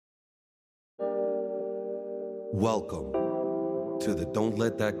Welcome to the Don't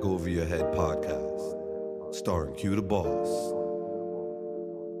Let That Go Over Your Head podcast, starring Q the Boss.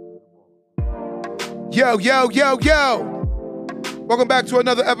 Yo. Welcome back to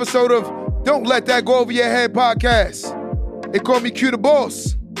another episode of Don't Let That Go Over Your Head podcast. They call me Q the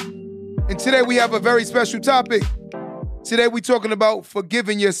Boss. And today we have a very special topic. Today we're talking about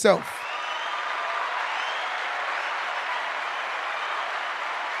forgiving yourself.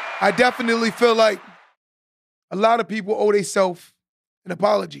 I definitely feel like a lot of people owe themselves an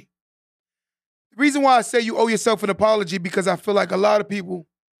apology. The reason why I say you owe yourself an apology because I feel like a lot of people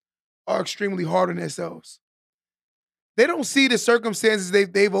are extremely hard on themselves. They don't see the circumstances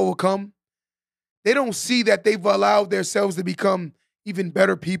they've overcome. They don't see that they've allowed themselves to become even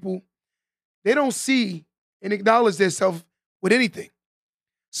better people. They don't see and acknowledge themselves with anything.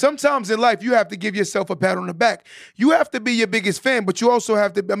 Sometimes in life, you have to give yourself a pat on the back. You have to be your biggest fan, but you also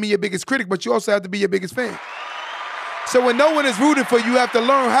have to, your biggest critic, but you also have to be your biggest fan. So when no one is rooting for you, you have to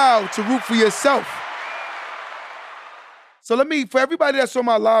learn how to root for yourself. So for everybody that's on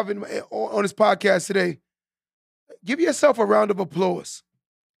my live and on this podcast today, give yourself a round of applause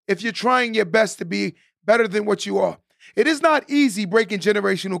if you're trying your best to be better than what you are. It is not easy breaking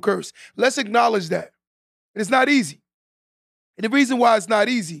generational curse. Let's acknowledge that. It's not easy. And the reason why it's not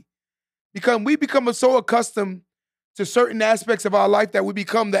easy, because we become so accustomed to certain aspects of our life that we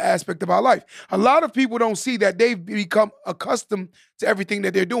become the aspect of our life. A lot of people don't see that they've become accustomed to everything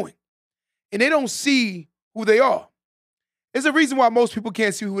that they're doing. And they don't see who they are. There's a reason why most people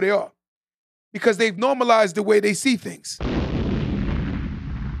can't see who they are. Because they've normalized the way they see things.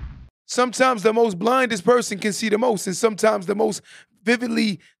 Sometimes the most blindest person can see the most, and sometimes the most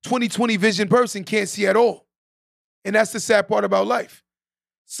vividly 20/20 vision person can't see at all. And that's the sad part about life.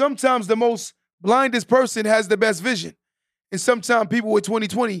 Sometimes the most blindest person has the best vision. And sometimes people with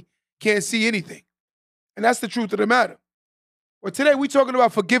 20/20 can't see anything. And that's the truth of the matter. Well, today we're talking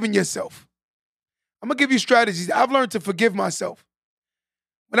about forgiving yourself. I'm going to give you strategies. I've learned to forgive myself.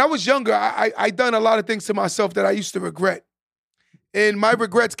 When I was younger, I done a lot of things to myself that I used to regret. And my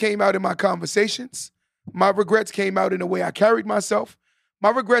regrets came out in my conversations. My regrets came out in the way I carried myself.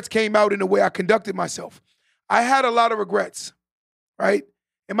 My regrets came out in the way I conducted myself. I had a lot of regrets, right?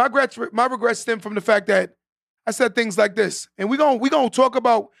 And my regrets stem from the fact that I said things like this. And we're gonna talk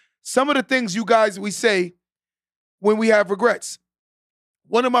about some of the things you guys we say when we have regrets.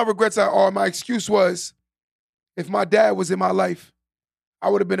 One of my regrets or my excuse was, if my dad was in my life, I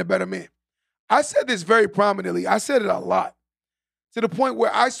would have been a better man. I said this very prominently. I said it a lot, to the point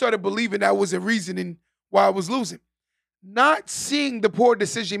where I started believing that was a reasoning why I was losing. Not seeing the poor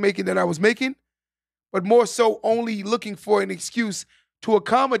decision-making that I was making, but more so only looking for an excuse to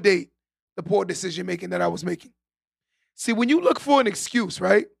accommodate the poor decision-making that I was making. See, when you look for an excuse,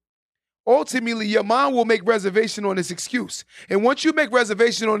 right, ultimately your mind will make reservation on this excuse. And once you make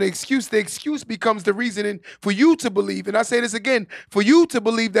reservation on the excuse becomes the reasoning for you to believe, and I say this again, for you to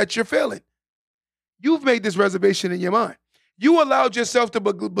believe that you're failing. You've made this reservation in your mind. You allowed yourself to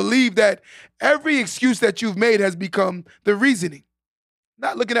believe that every excuse that you've made has become the reasoning,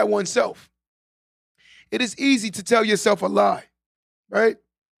 not looking at oneself. It is easy to tell yourself a lie, right?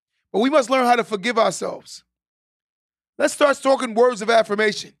 But we must learn how to forgive ourselves. Let's start talking words of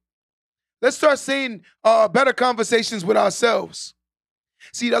affirmation. Let's start saying better conversations with ourselves.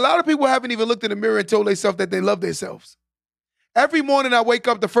 See, a lot of people haven't even looked in the mirror and told themselves that they love themselves. Every morning I wake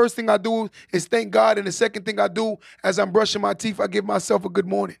up, the first thing I do is thank God, and the second thing I do as I'm brushing my teeth, I give myself a good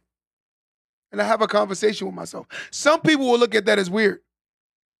morning. And I have a conversation with myself. Some people will look at that as weird.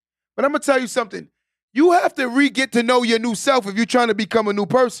 But I'm going to tell you something. You have to get to know your new self if you're trying to become a new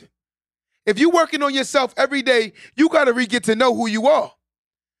person. If you're working on yourself every day, you got to get to know who you are.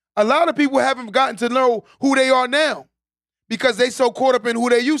 A lot of people haven't gotten to know who they are now because they so caught up in who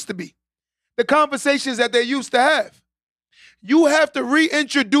they used to be. The conversations that they used to have. You have to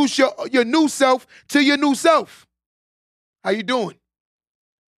reintroduce your new self to your new self. How you doing?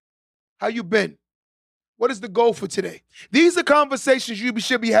 How you been? What is the goal for today? These are conversations you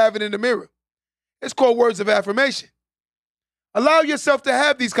should be having in the mirror. It's called words of affirmation. Allow yourself to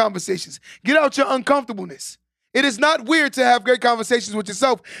have these conversations. Get out your uncomfortableness. It is not weird to have great conversations with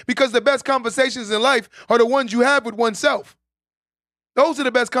yourself because the best conversations in life are the ones you have with oneself. Those are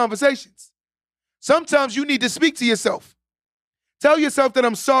the best conversations. Sometimes you need to speak to yourself. Tell yourself that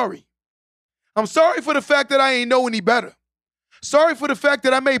I'm sorry. I'm sorry for the fact that I ain't know any better. Sorry for the fact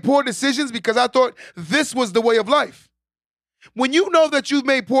that I made poor decisions because I thought this was the way of life. When you know that you've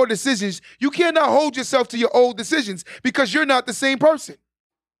made poor decisions, you cannot hold yourself to your old decisions because you're not the same person.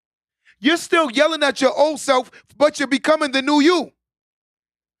 You're still yelling at your old self, but you're becoming the new you.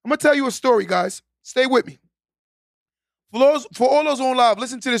 I'm going to tell you a story, guys. Stay with me. For all those on live,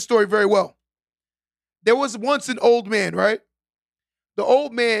 listen to this story very well. There was once an old man, right? The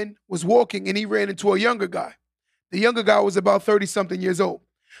old man was walking and he ran into a younger guy. The younger guy was about 30-something years old.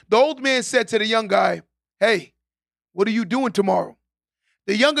 The old man said to the young guy, "Hey, what are you doing tomorrow?"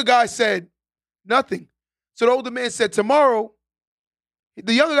 The younger guy said, "Nothing." So the older man said, "Tomorrow,"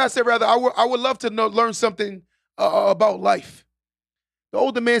 the younger guy said, rather, I would love to learn something about life. The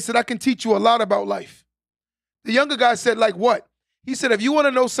older man said, "I can teach you a lot about life." The younger guy said, "Like what?" He said, "If you want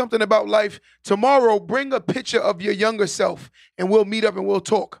to know something about life, tomorrow bring a picture of your younger self and we'll meet up and we'll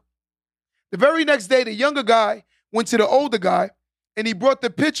talk." The very next day, the younger guy went to the older guy and he brought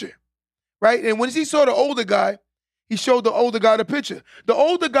the picture, right? And when he saw the older guy, he showed the older guy the picture. The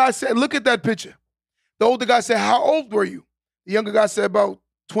older guy said, "Look at that picture." The older guy said, "How old were you?" The younger guy said, "About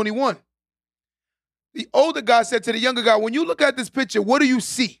 21. The older guy said to the younger guy, "When you look at this picture, what do you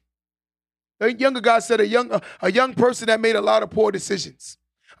see?" The younger guy said, a young person that made a lot of poor decisions,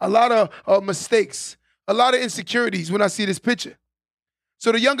 a lot of mistakes, a lot of insecurities when I see this picture.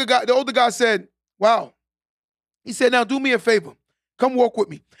 So the older guy said, "Wow." He said, "Now do me a favor. Come walk with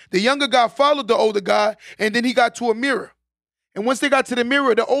me." The younger guy followed the older guy, and then he got to a mirror. And once they got to the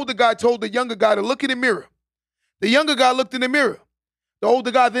mirror, the older guy told the younger guy to look in the mirror. The younger guy looked in the mirror. The older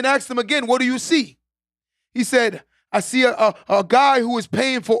guy then asked him again, "What do you see?" He said, "I see a guy who is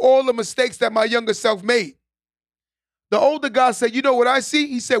paying for all the mistakes that my younger self made." The older guy said, "You know what I see?"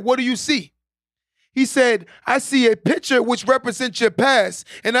 He said, "What do you see?" He said, "I see a picture which represents your past,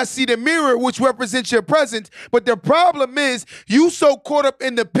 and I see the mirror which represents your present. But the problem is, you so caught up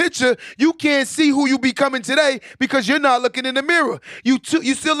in the picture, you can't see who you becoming today because you're not looking in the mirror. You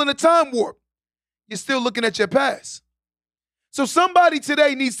still in a time warp. You're still looking at your past." So somebody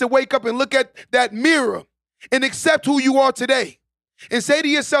today needs to wake up and look at that mirror and accept who you are today. And say to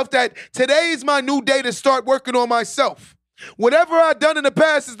yourself that today is my new day to start working on myself. Whatever I've done in the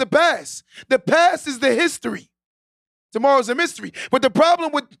past is the past. The past is the history. Tomorrow's a mystery. But the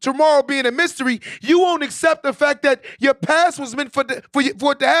problem with tomorrow being a mystery, you won't accept the fact that your past was meant for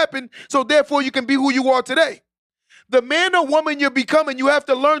it to happen, so therefore you can be who you are today. The man or woman you're becoming, you have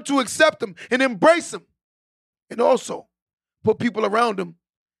to learn to accept them and embrace them. And also put people around them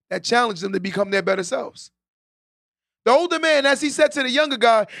that challenge them to become their better selves. The older man, as he said to the younger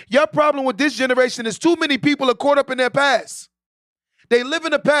guy, your problem with this generation is too many people are caught up in their past. They live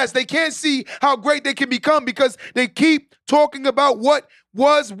in the past. They can't see how great they can become because they keep talking about what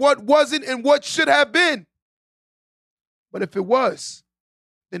was, what wasn't, and what should have been. But if it was,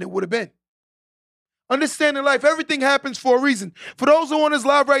 then it would have been. Understand in life, everything happens for a reason. For those who are on this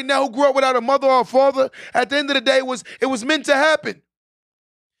live right now who grew up without a mother or a father, at the end of the day, it was meant to happen.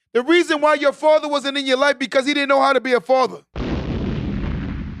 The reason why your father wasn't in your life because he didn't know how to be a father.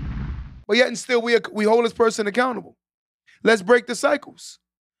 But yet and still, we hold this person accountable. Let's break the cycles.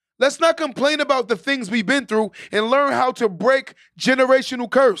 Let's not complain about the things we've been through and learn how to break generational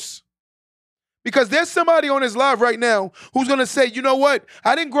curse. Because there's somebody on this live right now who's going to say, "You know what?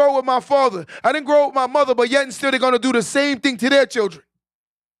 I didn't grow up with my father. I didn't grow up with my mother, but yet and still they're going to do the same thing to their children."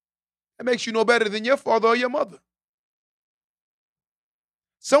 That makes you no better than your father or your mother.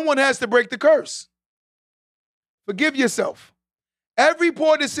 Someone has to break the curse. Forgive yourself. Every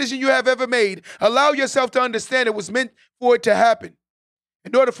poor decision you have ever made, allow yourself to understand it was meant for it to happen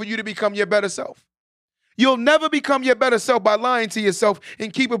in order for you to become your better self. You'll never become your better self by lying to yourself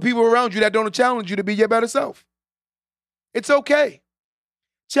and keeping people around you that don't challenge you to be your better self. It's okay.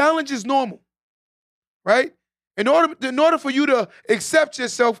 Challenge is normal, right? In order for you to accept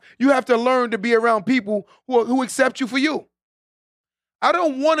yourself, you have to learn to be around people who accept you for you. I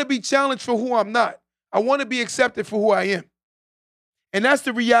don't want to be challenged for who I'm not. I want to be accepted for who I am. And that's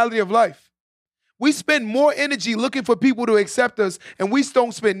the reality of life. We spend more energy looking for people to accept us, and we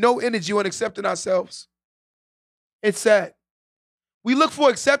don't spend no energy on accepting ourselves. It's sad. We look for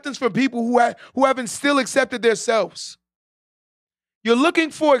acceptance from people who haven't still accepted themselves. You're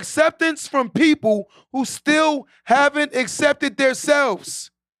looking for acceptance from people who still haven't accepted themselves.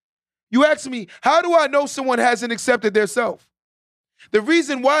 You ask me, how do I know someone hasn't accepted themselves? The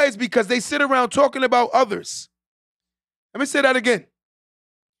reason why is because they sit around talking about others. Let me say that again.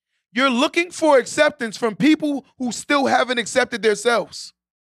 You're looking for acceptance from people who still haven't accepted themselves.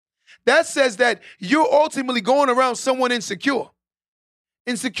 That says that you're ultimately going around someone insecure.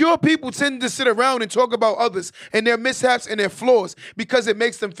 Insecure people tend to sit around and talk about others and their mishaps and their flaws because it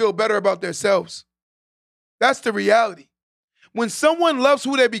makes them feel better about themselves. That's the reality. When someone loves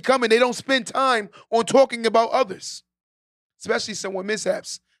who they're becoming, they don't spend time on talking about others. Especially someone's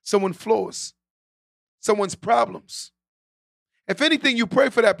mishaps, someone's flaws, someone's problems. If anything, you pray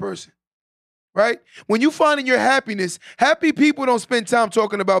for that person. right? When you finding your happiness, happy people don't spend time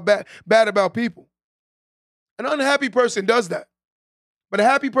talking about bad about people. An unhappy person does that. But a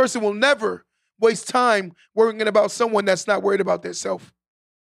happy person will never waste time worrying about someone that's not worried about themselves.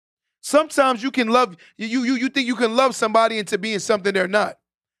 Sometimes you can love you think you can love somebody into being something they're not.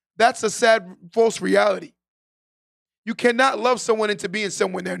 That's a sad false reality. You cannot love someone into being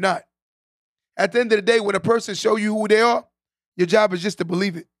someone they're not. At the end of the day, when a person show you who they are, your job is just to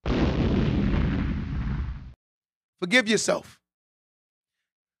believe it. Forgive yourself.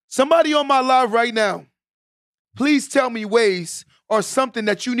 Somebody on my live right now, please tell me ways or something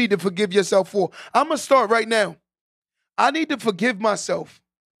that you need to forgive yourself for. I'm going to start right now. I need to forgive myself,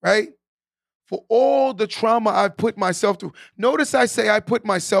 right? For all the trauma I've put myself through. Notice I say I put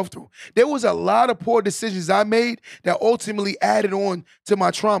myself through. There was a lot of poor decisions I made that ultimately added on to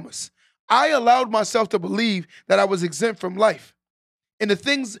my traumas. I allowed myself to believe that I was exempt from life. And the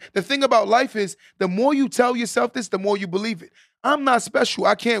thing about life is the more you tell yourself this, the more you believe it. I'm not special.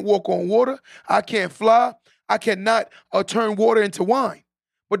 I can't walk on water. I can't fly. I cannot turn water into wine.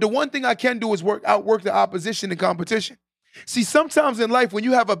 But the one thing I can do is outwork the opposition and competition. See, sometimes in life, when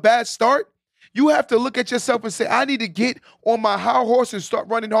you have a bad start, you have to look at yourself and say, I need to get on my high horse and start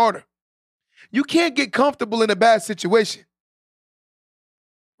running harder. You can't get comfortable in a bad situation,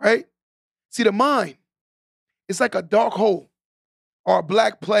 right? See, the mind, it's like a dark hole or a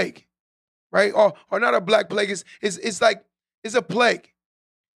black plague, right? Or not a black plague, it's a plague,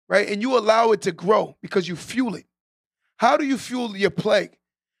 right? And you allow it to grow because you fuel it. How do you fuel your plague?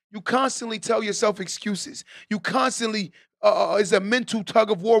 You constantly tell yourself excuses. You constantly, it's a mental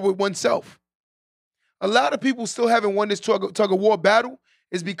tug of war with oneself. A lot of people still haven't won this tug of war battle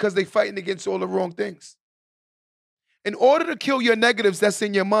is because they're fighting against all the wrong things. In order to kill your negatives that's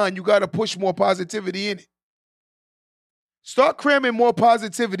in your mind, you got to push more positivity in it. Start cramming more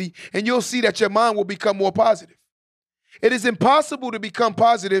positivity, and you'll see that your mind will become more positive. It is impossible to become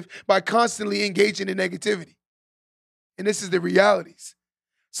positive by constantly engaging in negativity. And this is the realities.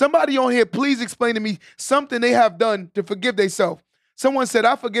 Somebody on here, please explain to me something they have done to forgive themselves. Someone said,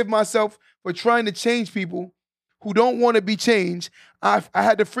 I forgive myself for trying to change people who don't want to be changed. I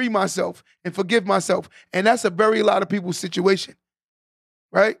had to free myself and forgive myself. And that's a very lot of people's situation,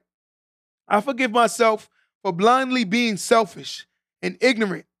 right? I forgive myself for blindly being selfish and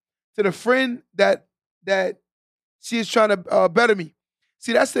ignorant to the friend that she is trying to better me.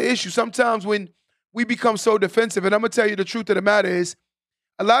 See, that's the issue. Sometimes when we become so defensive, and I'm going to tell you the truth of the matter is,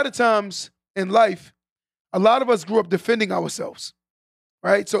 a lot of times in life, a lot of us grew up defending ourselves,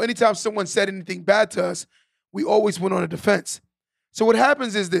 right? So anytime someone said anything bad to us, we always went on a defense. So what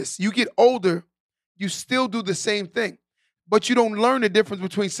happens is this. You get older, you still do the same thing, but you don't learn the difference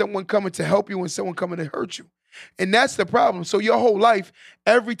between someone coming to help you and someone coming to hurt you. And that's the problem. So your whole life,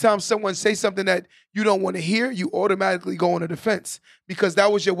 every time someone says something that you don't want to hear, you automatically go on a defense because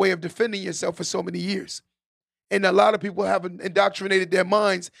that was your way of defending yourself for so many years. And a lot of people have indoctrinated their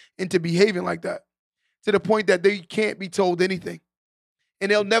minds into behaving like that to the point that they can't be told anything.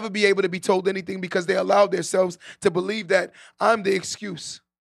 And they'll never be able to be told anything because they allowed themselves to believe that I'm the excuse,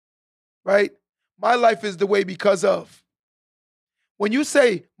 right? My life is the way because of. When you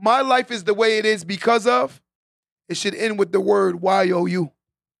say my life is the way it is because of, it should end with the word Y-O-U.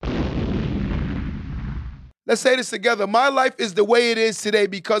 Let's say this together. My life is the way it is today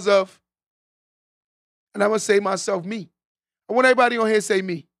because of, and I'm going to say myself, me. I want everybody on here to say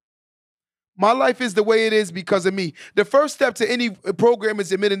me. My life is the way it is because of me. The first step to any program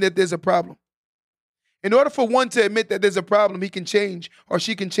is admitting that there's a problem. In order for one to admit that there's a problem, he can change or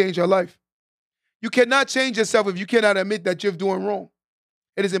she can change her life. You cannot change yourself if you cannot admit that you're doing wrong.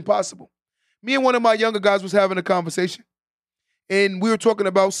 It is impossible. Me and one of my younger guys was having a conversation, and we were talking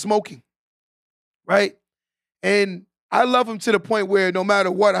about smoking, right? And I love him to the point where no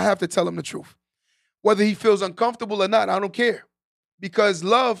matter what, I have to tell him the truth. Whether he feels uncomfortable or not, I don't care. Because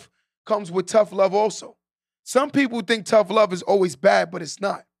love comes with tough love also. Some people think tough love is always bad, but it's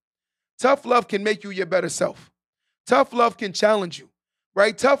not. Tough love can make you your better self. Tough love can challenge you,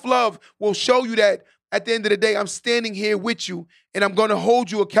 right? Tough love will show you that at the end of the day, I'm standing here with you and I'm going to hold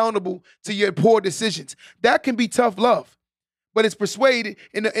you accountable to your poor decisions. That can be tough love, but it's persuaded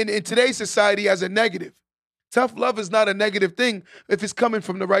in today's society as a negative. Tough love is not a negative thing if it's coming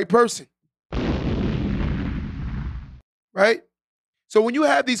from the right person, right? So when you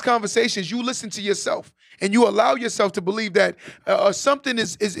have these conversations, you listen to yourself and you allow yourself to believe that something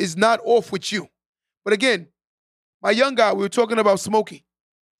is not off with you. But again, my young guy, we were talking about smoking,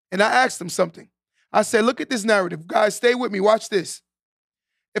 and I asked him something. I said, look at this narrative. Guys, stay with me. Watch this.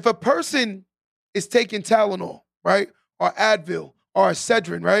 If a person is taking Tylenol, right, or Advil or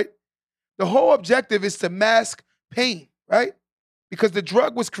Excedrin, right, The whole objective is to mask pain, right? Because the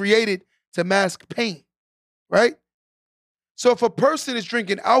drug was created to mask pain, right? So if a person is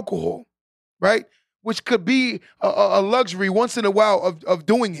drinking alcohol, right, which could be a luxury once in a while of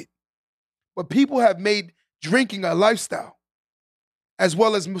doing it, but people have made drinking a lifestyle as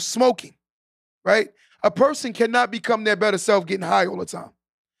well as smoking, right? A person cannot become their better self getting high all the time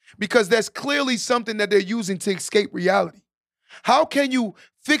because that's clearly something that they're using to escape reality. How can you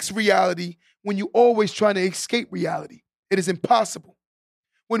fix reality when you're always trying to escape reality? It is impossible.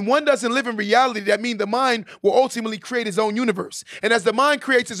 When one doesn't live in reality, that means the mind will ultimately create its own universe. And as the mind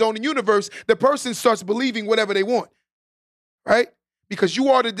creates its own universe, the person starts believing whatever they want, right? Because you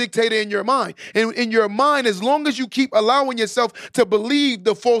are the dictator in your mind. And in your mind, as long as you keep allowing yourself to believe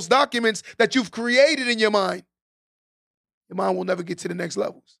the false documents that you've created in your mind will never get to the next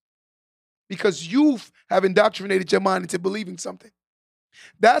levels. Because you have indoctrinated your mind into believing something.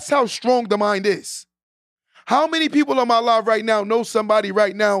 That's how strong the mind is. How many people on my live right now know somebody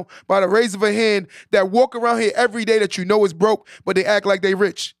right now by the raise of a hand that walk around here every day that you know is broke, but they act like they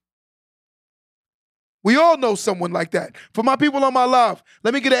rich? We all know someone like that. For my people on my live,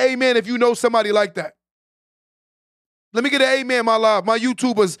 let me get an amen if you know somebody like that. Let me get an amen, my live, my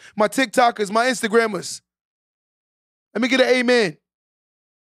YouTubers, my TikTokers, my Instagrammers. Let me get an amen.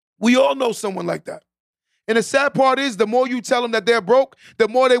 We all know someone like that. And the sad part is, the more you tell them that they're broke, the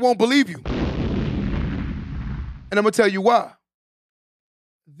more they won't believe you. And I'm going to tell you why.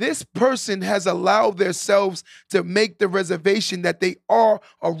 This person has allowed themselves to make the reservation that they are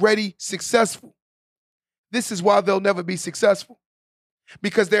already successful. This is why they'll never be successful.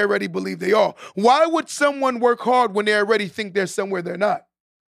 Because they already believe they are. Why would someone work hard when they already think they're somewhere they're not?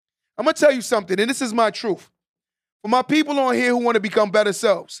 I'm going to tell you something, and this is my truth. For my people on here who want to become better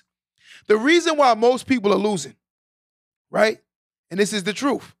selves, the reason why most people are losing, right? And this is the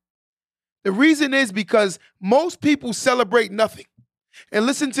truth. The reason is because most people celebrate nothing. And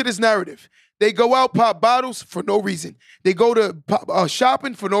listen to this narrative. They go out, pop bottles for no reason. They go to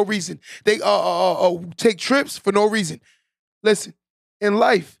shopping for no reason. They take trips for no reason. Listen, in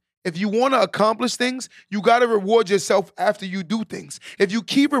life, if you want to accomplish things, you got to reward yourself after you do things. If you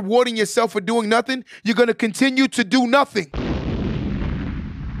keep rewarding yourself for doing nothing, you're going to continue to do nothing.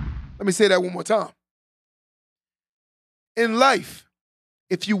 Let me say that one more time. In life,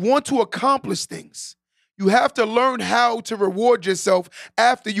 if you want to accomplish things, you have to learn how to reward yourself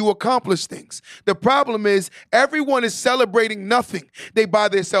after you accomplish things. The problem is everyone is celebrating nothing. They buy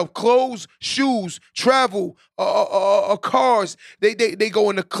themselves clothes, shoes, travel, cars. They go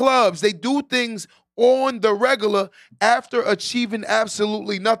into clubs. They do things on the regular after achieving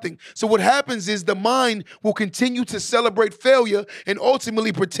absolutely nothing. So what happens is the mind will continue to celebrate failure and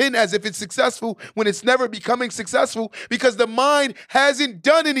ultimately pretend as if it's successful when it's never becoming successful because the mind hasn't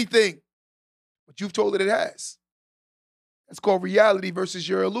done anything. But you've told it it has. That's called reality versus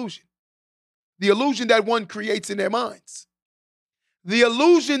your illusion. The illusion that one creates in their minds. The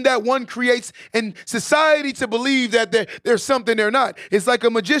illusion that one creates in society to believe that there's something they're not. It's like a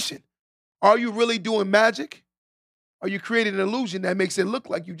magician. Are you really doing magic? Or are you creating an illusion that makes it look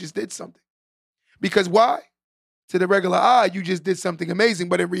like you just did something? Because why? To the regular eye, you just did something amazing,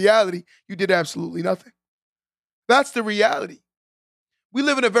 but in reality, you did absolutely nothing. That's the reality. We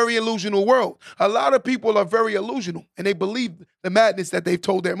live in a very illusional world. A lot of people are very illusional, and they believe the madness that they've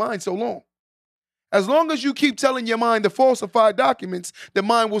told their mind so long. As long as you keep telling your mind the falsified documents, the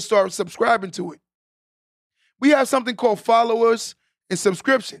mind will start subscribing to it. We have something called followers and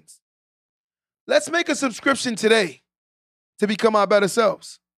subscriptions. Let's make a subscription today to become our better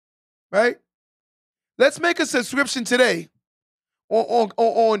selves, right? Let's make a subscription today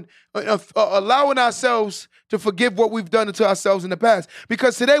on allowing ourselves to forgive what we've done to ourselves in the past.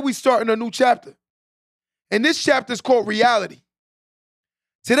 Because today we start in a new chapter. And this chapter is called reality.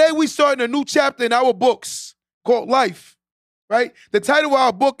 Today we start in a new chapter in our books called Life, right? The title of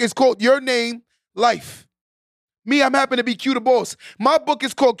our book is called Your Name, Life. Me, I'm happy to be Q the Boss. My book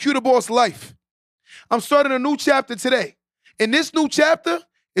is called Q the Boss Life. I'm starting a new chapter today. And this new chapter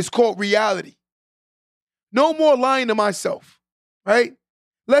is called reality. No more lying to myself, right?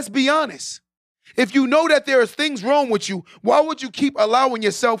 Let's be honest. If you know that there are things wrong with you, why would you keep allowing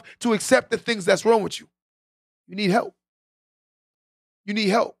yourself to accept the things that's wrong with you? You need help. You need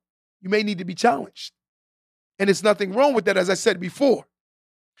help. You may need to be challenged. And there's nothing wrong with that, as I said before.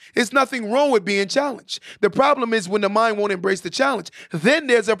 There's nothing wrong with being challenged. The problem is when the mind won't embrace the challenge. Then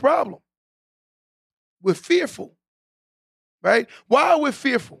there's a problem. We're fearful, right? Why are we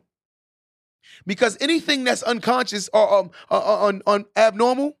fearful? Because anything that's unconscious or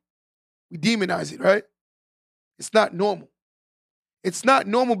abnormal, we demonize it, right? It's not normal. It's not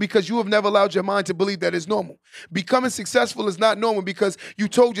normal because you have never allowed your mind to believe that it's normal. Becoming successful is not normal because you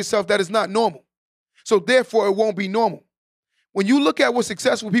told yourself that it's not normal. So therefore, it won't be normal. When you look at what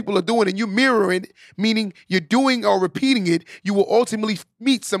successful people are doing and you mirror it, meaning you're doing or repeating it, you will ultimately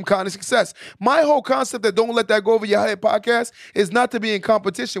meet some kind of success. My whole concept that Don't Let That Go Over Your Head podcast is not to be in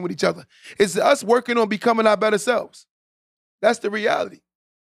competition with each other. It's us working on becoming our better selves. That's the reality.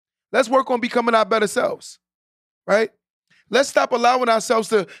 Let's work on becoming our better selves, right? Let's stop allowing ourselves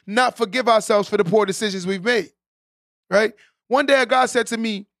to not forgive ourselves for the poor decisions we've made, right? One day a guy said to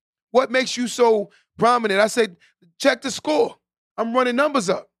me, what makes you so prominent? I said, check the score. I'm running numbers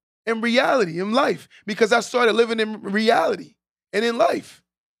up in reality, in life, because I started living in reality and in life.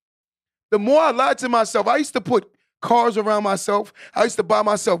 The more I lied to myself, I used to put cars around myself. I used to buy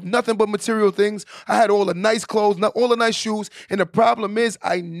myself nothing but material things. I had all the nice clothes, all the nice shoes. And the problem is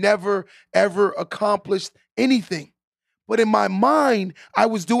I never, ever accomplished anything. But in my mind, I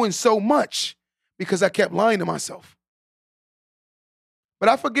was doing so much because I kept lying to myself. But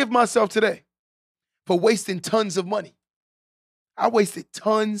I forgive myself today for wasting tons of money. I wasted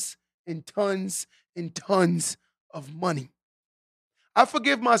tons and tons and tons of money. I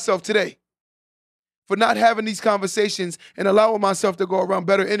forgive myself today for not having these conversations and allowing myself to go around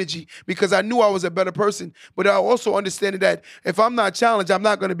better energy because I knew I was a better person, but I also understand that if I'm not challenged, I'm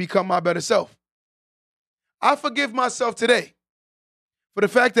not going to become my better self. I forgive myself today for the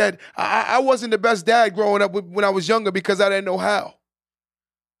fact that I wasn't the best dad growing up when I was younger because I didn't know how.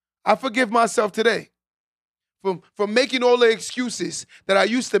 I forgive myself today for making all the excuses that I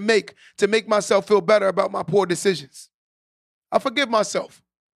used to make myself feel better about my poor decisions. I forgive myself.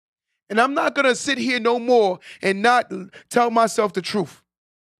 And I'm not going to sit here no more and not tell myself the truth.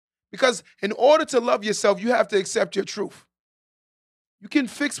 Because in order to love yourself, you have to accept your truth. You can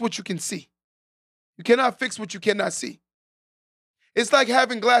fix what you can see. You cannot fix what you cannot see. It's like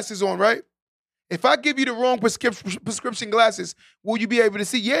having glasses on, right? If I give you the wrong prescription glasses, will you be able to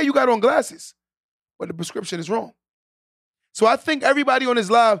see? Yeah, you got on glasses, but the prescription is wrong. So I think everybody on this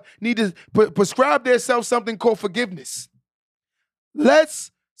live need to prescribe themselves something called forgiveness.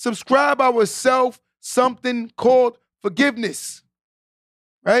 Let's subscribe ourselves something called forgiveness,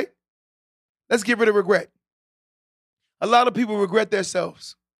 right? Let's get rid of regret. A lot of people regret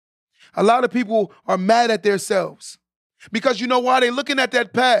themselves. A lot of people are mad at themselves because you know why? They're looking at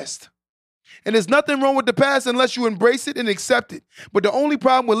that past. And there's nothing wrong with the past unless you embrace it and accept it. But the only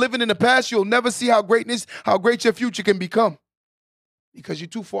problem with living in the past, you'll never see how great your future can become because you're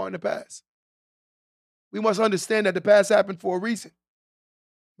too far in the past. We must understand that the past happened for a reason,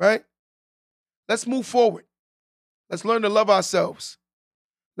 right? Let's move forward. Let's learn to love ourselves.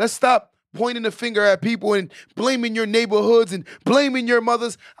 Let's stop pointing the finger at people and blaming your neighborhoods and blaming your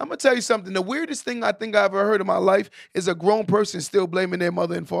mothers. I'm going to tell you something. The weirdest thing I think I've ever heard in my life is a grown person still blaming their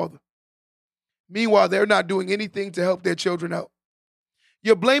mother and father. Meanwhile, they're not doing anything to help their children out.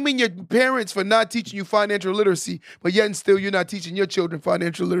 You're blaming your parents for not teaching you financial literacy, but yet and still you're not teaching your children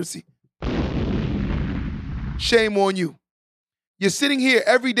financial literacy. Shame on you. You're sitting here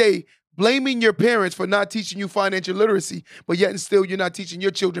every day blaming your parents for not teaching you financial literacy, but yet and still you're not teaching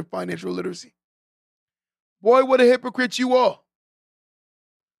your children financial literacy. Boy, what a hypocrite you are.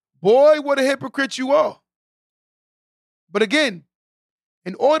 Boy, what a hypocrite you are. But again,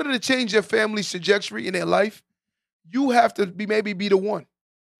 in order to change your family's trajectory in their life, you have to maybe be the one.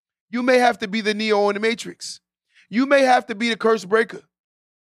 You may have to be the Neo in the Matrix. You may have to be the curse breaker,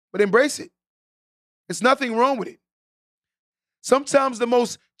 but embrace it. There's nothing wrong with it. Sometimes the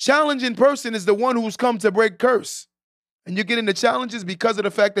most challenging person is the one who's come to break curse. And you're getting the challenges because of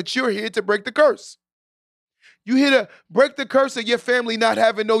the fact that you're here to break the curse. You're here to break the curse of your family not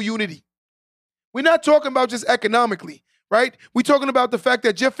having no unity. We're not talking about just economically, right? We're talking about the fact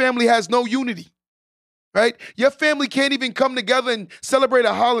that your family has no unity, right? Your family can't even come together and celebrate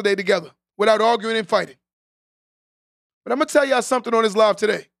a holiday together without arguing and fighting. But I'm going to tell y'all something on this live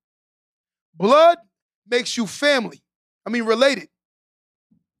today. Blood makes you related.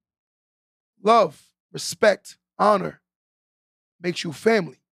 Love, respect, honor makes you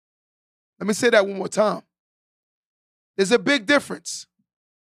family. Let me say that one more time. There's a big difference.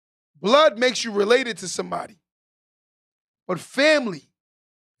 Blood makes you related to somebody, but family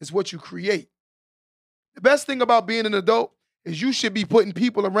is what you create. The best thing about being an adult is you should be putting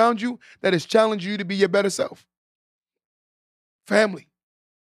people around you that is challenging you to be your better self. Family.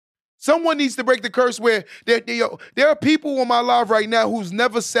 Someone needs to break the curse where there are people on my live right now who's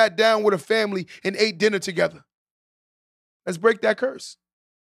never sat down with a family and ate dinner together. Let's break that curse.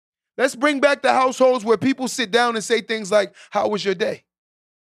 Let's bring back the households where people sit down and say things like, how was your day?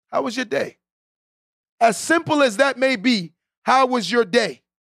 How was your day? As simple as that may be, How was your day?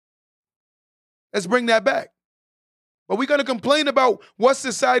 Let's bring that back. But we're going to complain about what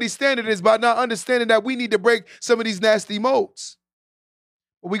society's standard is by not understanding that we need to break some of these nasty modes.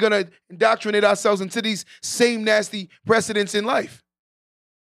 But we're going to indoctrinate ourselves into these same nasty precedents in life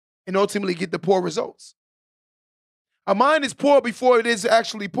and ultimately get the poor results. A mind is poor before it is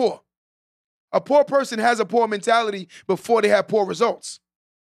actually poor. A poor person has a poor mentality before they have poor results.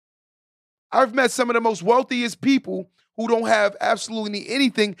 I've met some of the most wealthiest people who don't have absolutely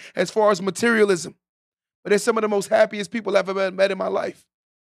anything as far as materialism. But they're some of the most happiest people I've ever met in my life.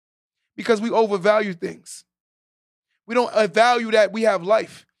 Because we overvalue things. We don't value that we have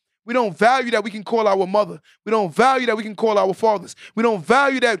life. We don't value that we can call our mother. We don't value that we can call our fathers. We don't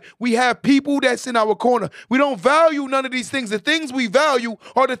value that we have people that's in our corner. We don't value none of these things. The things we value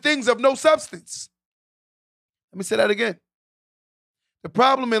are the things of no substance. Let me say that again. The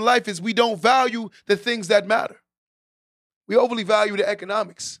problem in life is we don't value the things that matter. We overly value the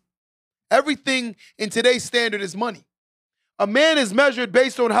economics. Everything in today's standard is money. A man is measured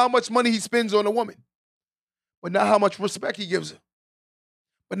based on how much money he spends on a woman, but not how much respect he gives her,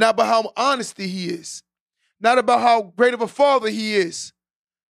 but not about how honesty he is, not about how great of a father he is,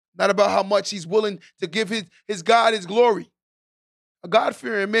 not about how much he's willing to give his God his glory. A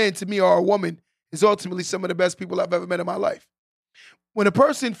God-fearing man to me or a woman is ultimately some of the best people I've ever met in my life. When a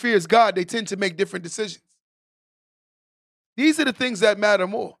person fears God, they tend to make different decisions. These are the things that matter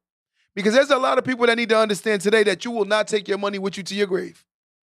more. Because there's a lot of people that need to understand today that you will not take your money with you to your grave.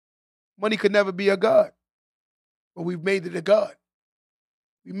 Money could never be a God, but we've made it a God.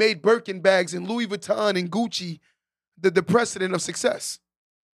 We made Birkin bags and Louis Vuitton and Gucci the precedent of success.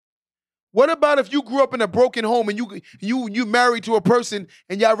 What about if you grew up in a broken home and you married to a person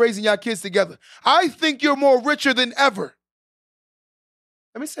and y'all raising your kids together? I think you're more richer than ever.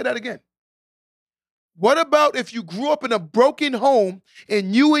 Let me say that again. What about if you grew up in a broken home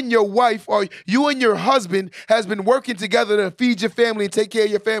and you and your wife or you and your husband has been working together to feed your family and take care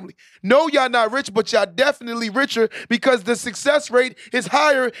of your family? No, y'all not rich, but y'all definitely richer because the success rate is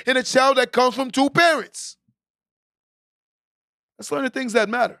higher in a child that comes from two parents. Let's learn the things that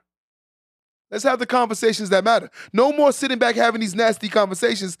matter. Let's have the conversations that matter. No more sitting back having these nasty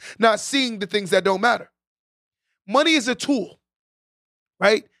conversations, not seeing the things that don't matter. Money is a tool,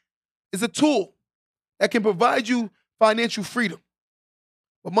 right? It's a tool that can provide you financial freedom.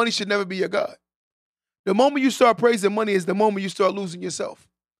 But money should never be your God. The moment you start praising money is the moment you start losing yourself.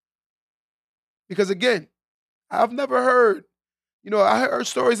 Because again, I've never heard, I heard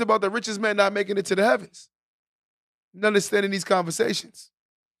stories about the richest man not making it to the heavens. And understanding these conversations.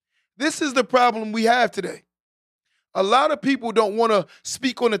 This is the problem we have today. A lot of people don't want to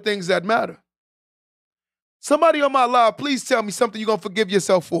speak on the things that matter. Somebody on my live, please tell me something you're going to forgive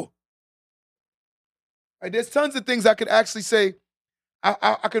yourself for. Right, there's tons of things I could actually say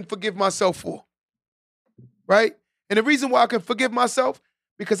I can forgive myself for, right? And the reason why I can forgive myself,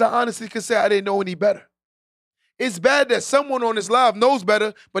 because I honestly can say I didn't know any better. It's bad that someone on this live knows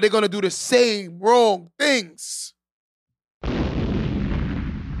better, but they're going to do the same wrong things.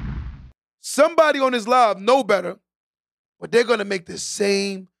 Somebody on this live know better, but they're going to make the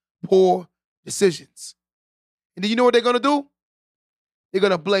same poor decisions. And then you know what they're going to do? They're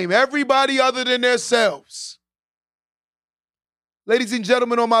going to blame everybody other than themselves. Ladies and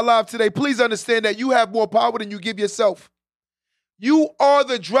gentlemen on my live today, please understand that you have more power than you give yourself. You are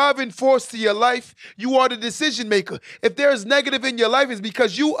the driving force to your life. You are the decision maker. If there is negative in your life, it's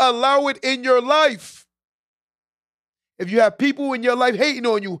because you allow it in your life. If you have people in your life hating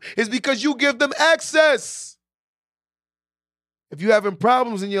on you, it's because you give them access. If you're having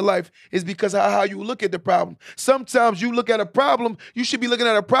problems in your life, it's because of how you look at the problem. Sometimes you look at a problem, you should be looking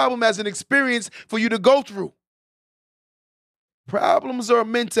at a problem as an experience for you to go through. Problems are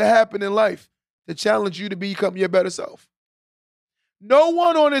meant to happen in life to challenge you to become your better self. No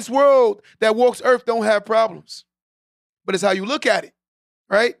one on this world that walks earth don't have problems, but it's how you look at it,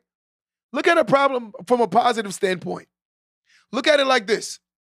 right? Look at a problem from a positive standpoint. Look at it like this.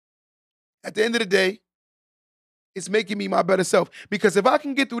 At the end of the day, it's making me my better self. Because if I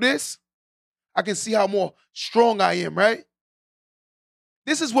can get through this, I can see how more strong I am, right?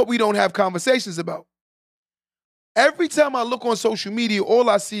 This is what we don't have conversations about. Every time I look on social media, all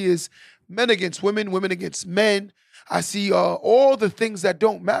I see is men against women, women against men. I see all the things that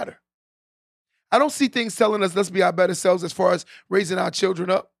don't matter. I don't see things telling us let's be our better selves as far as raising our children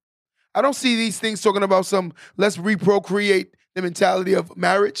up. I don't see these things talking about let's reprocreate the mentality of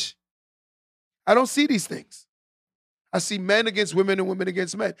marriage. I don't see these things. I see men against women and women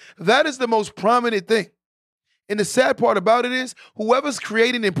against men. That is the most prominent thing. And the sad part about it is whoever's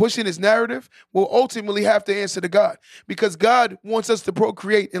creating and pushing this narrative will ultimately have to answer to God, because God wants us to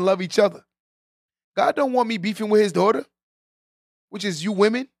procreate and love each other. God don't want me beefing with his daughter, which is you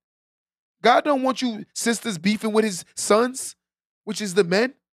women. God don't want you sisters beefing with his sons, which is the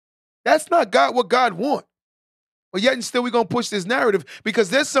men. That's not God what God wants. But yet and still we're going to push this narrative because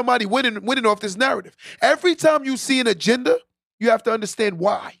there's somebody winning off this narrative. Every time you see an agenda, you have to understand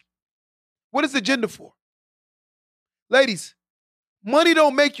why. What is the agenda for? Ladies, money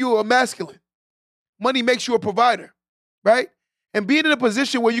don't make you a masculine. Money makes you a provider, right? And being in a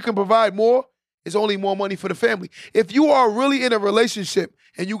position where you can provide more is only more money for the family. If you are really in a relationship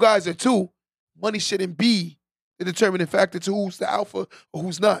and you guys are two, money shouldn't be the determining factor to who's the alpha or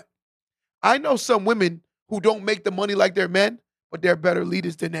who's not. I know some women who don't make the money like their men, but they're better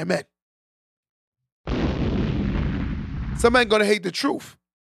leaders than their men. Some men gonna hate the truth.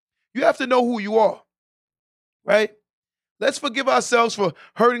 You have to know who you are, right? Let's forgive ourselves for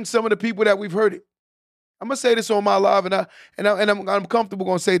hurting some of the people that we've hurted. I'm gonna say this on my live, and I'm comfortable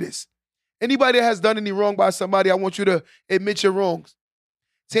gonna say this. Anybody that has done any wrong by somebody, I want you to admit your wrongs.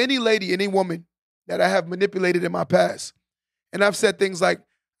 To any lady, any woman that I have manipulated in my past, and I've said things like,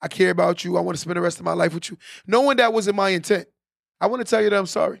 I care about you, I want to spend the rest of my life with you, knowing that wasn't my intent, I want to tell you that I'm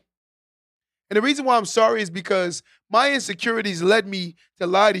sorry. And the reason why I'm sorry is because my insecurities led me to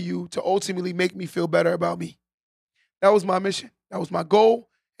lie to you to ultimately make me feel better about me. That was my mission. That was my goal,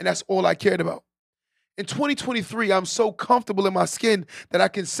 and that's all I cared about. In 2023, I'm so comfortable in my skin that I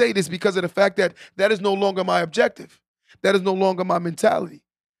can say this because of the fact that that is no longer my objective. That is no longer my mentality.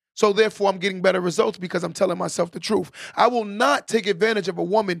 So therefore, I'm getting better results because I'm telling myself the truth. I will not take advantage of a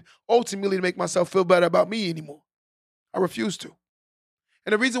woman ultimately to make myself feel better about me anymore. I refuse to.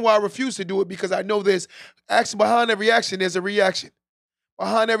 And the reason why I refuse to do it because I know there's action behind every action, there's a reaction.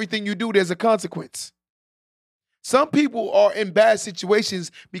 Behind everything you do, there's a consequence. Some people are in bad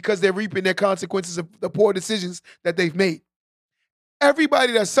situations because they're reaping their consequences of the poor decisions that they've made.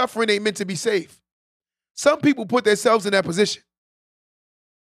 Everybody that's suffering ain't meant to be saved. Some people put themselves in that position.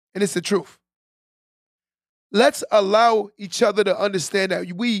 And it's the truth. Let's allow each other to understand that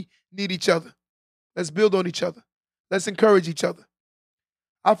we need each other. Let's build on each other. Let's encourage each other.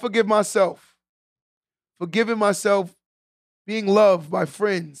 I forgive myself. Forgiving myself, being loved by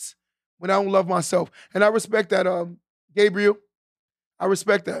friends when I don't love myself. And I respect that, Gabriel. I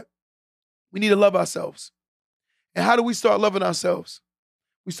respect that. We need to love ourselves. And how do we start loving ourselves?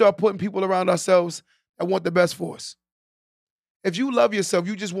 We start putting people around ourselves that want the best for us. If you love yourself,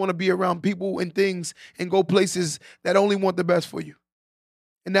 you just want to be around people and things and go places that only want the best for you.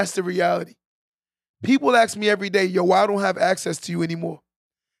 And that's the reality. People ask me every day, yo, why I don't have access to you anymore?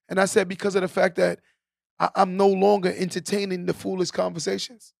 And I said, because of the fact that I'm no longer entertaining the foolish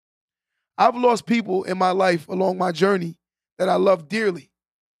conversations. I've lost people in my life along my journey that I love dearly,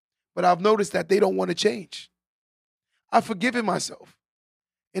 but I've noticed that they don't want to change. I've forgiven myself,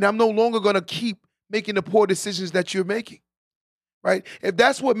 and I'm no longer going to keep making the poor decisions that you're making. Right? If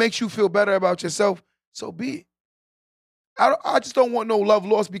that's what makes you feel better about yourself, so be it. I just don't want no love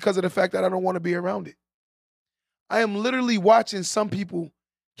lost because of the fact that I don't want to be around it. I am literally watching some people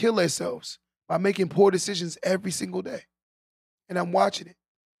kill themselves by making poor decisions every single day. And I'm watching it.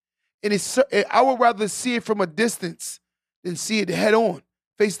 And I would rather see it from a distance than see it head on,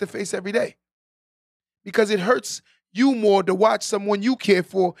 face to face every day. Because it hurts you more to watch someone you care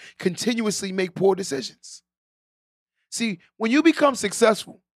for continuously make poor decisions. See, when you become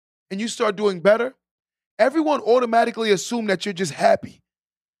successful and you start doing better, everyone automatically assumes that you're just happy.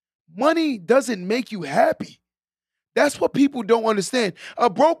 Money doesn't make you happy. That's what people don't understand. A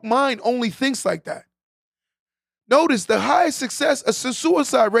broke mind only thinks like that. Notice the highest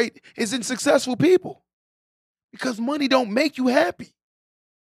suicide rate is in successful people because money don't make you happy.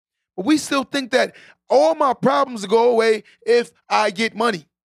 But we still think that all my problems go away if I get money.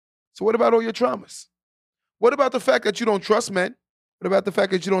 So what about all your traumas? What about the fact that you don't trust men? What about the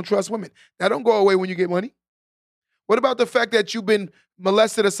fact that you don't trust women? That don't go away when you get money. What about the fact that you've been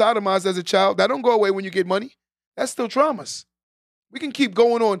molested or sodomized as a child? That don't go away when you get money. That's still traumas. We can keep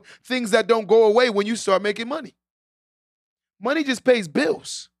going on things that don't go away when you start making money. Money just pays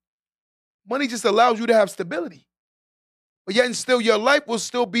bills. Money just allows you to have stability. But yet and still, your life will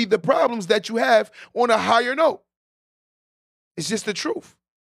still be the problems that you have on a higher note. It's just the truth.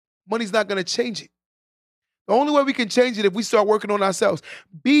 Money's not going to change it. The only way we can change it if we start working on ourselves.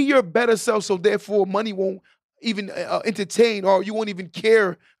 Be your better self so therefore money won't even entertain or you won't even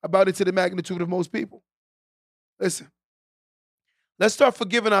care about it to the magnitude of most people. Listen, let's start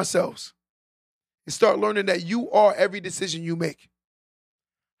forgiving ourselves and start learning that you are every decision you make.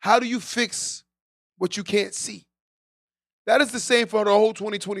 How do you fix what you can't see. That is the same for the whole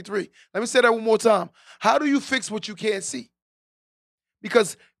 2023. Let me say that one more time. How do you fix what you can't see?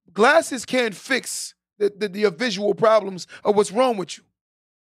 Because glasses can't fix your visual problems of what's wrong with you.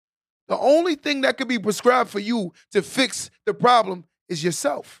 The only thing that could be prescribed for you to fix the problem is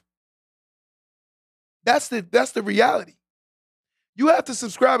yourself. That's the reality. You have to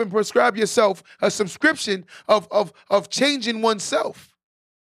subscribe and prescribe yourself a subscription of changing oneself,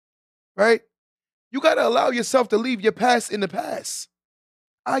 right? You got to allow yourself to leave your past in the past.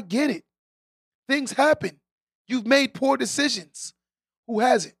 I get it. Things happen. You've made poor decisions. Who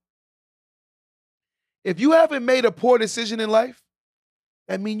hasn't? If you haven't made a poor decision in life,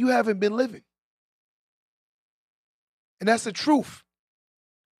 that means you haven't been living. And that's the truth.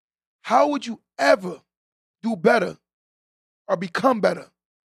 How would you ever do better or become better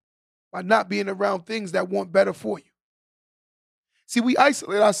by not being around things that want better for you? See, we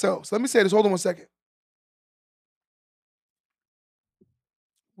isolate ourselves. Let me say this. Hold on one second.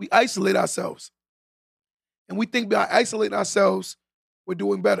 We isolate ourselves. And we think by isolating ourselves, we're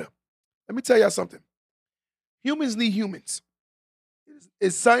doing better. Let me tell y'all something. Humans need humans.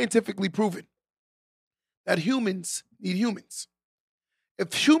 It's scientifically proven that humans need humans.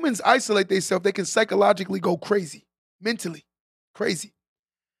 If humans isolate themselves, they can psychologically go crazy, mentally crazy,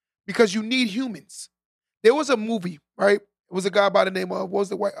 because you need humans. There was a movie, right? It was a guy by the name of, what was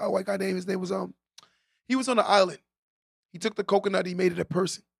the white guy name? His name was, he was on an island. He took the coconut, he made it a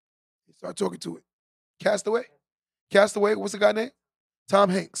person. He started talking to it. Castaway? Castaway, what's the guy name? Tom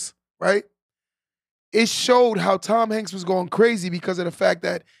Hanks, right? It showed how Tom Hanks was going crazy because of the fact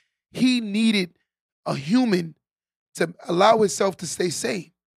that he needed a human to allow himself to stay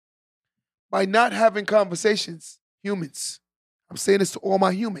sane. By not having conversations, humans, I'm saying this to all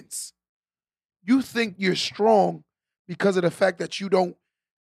my humans, you think you're strong because of the fact that you don't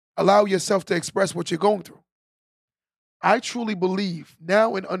allow yourself to express what you're going through. I truly believe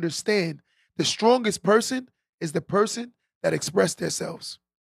now and understand the strongest is the person that expressed themselves.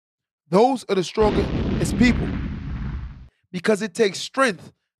 Those are the strongest people because it takes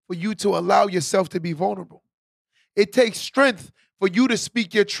strength for you to allow yourself to be vulnerable. It takes strength for you to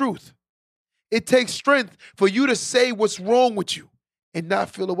speak your truth. It takes strength for you to say what's wrong with you and not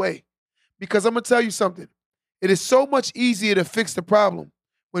feel away. Because I'm going to tell you something. It is so much easier to fix the problem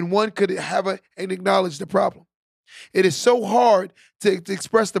when one could have and acknowledge the problem. It is so hard to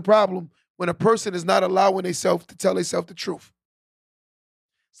express the problem when a person is not allowing themselves to tell themselves the truth.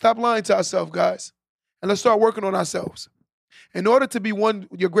 Stop lying to ourselves, guys, and let's start working on ourselves. In order to be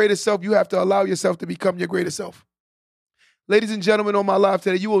your greatest self, you have to allow yourself to become your greatest self. Ladies and gentlemen, on my live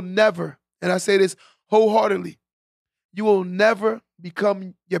today, you will never, and I say this wholeheartedly, you will never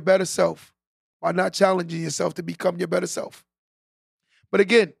become your better self by not challenging yourself to become your better self. But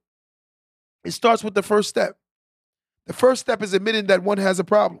again, it starts with the first step. The first step is admitting that one has a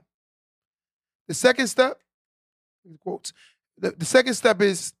problem. The second step, quotes, the second step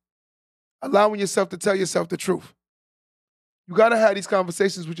is allowing yourself to tell yourself the truth. You got to have these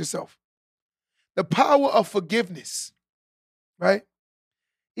conversations with yourself. The power of forgiveness, right?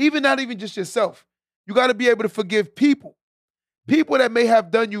 Not even just yourself. You got to be able to forgive people that may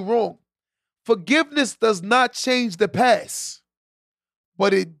have done you wrong. Forgiveness does not change the past,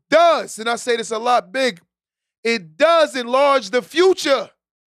 but it does, and I say this a lot big, it does enlarge the future.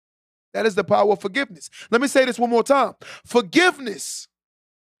 That is the power of forgiveness. Let me say this one more time. Forgiveness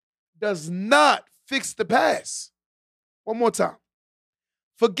does not fix the past. One more time.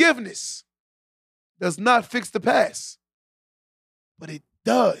 Forgiveness does not fix the past, but it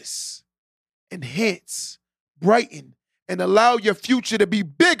does enhance, brighten, and allow your future to be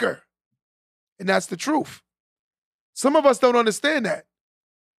bigger. And that's the truth. Some of us don't understand that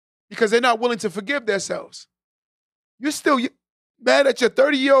because they're not willing to forgive themselves. You're still mad at your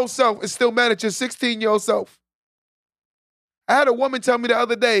 30-year-old self and still mad at your 16-year-old self. I had a woman tell me the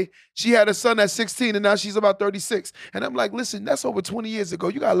other day she had a son at 16 and now she's about 36. And I'm like, listen, that's over 20 years ago.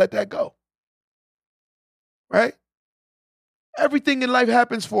 You got to let that go. Right? Everything in life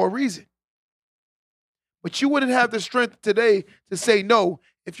happens for a reason. But you wouldn't have the strength today to say no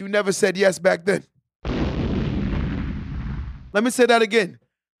if you never said yes back then. Let me say that again.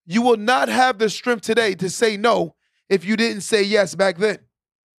 You will not have the strength today to say no if you didn't say yes back then.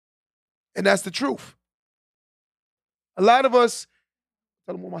 And that's the truth. A lot of us,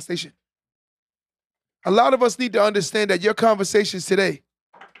 tell them on my station. A lot of us need to understand that your conversations today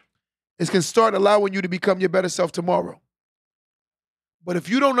can start allowing you to become your better self tomorrow. But if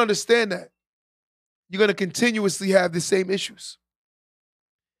you don't understand that, you're going to continuously have the same issues.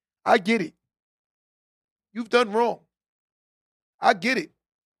 I get it. You've done wrong. I get it.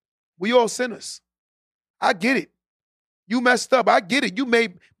 We all sinners. I get it. You messed up. I get it. You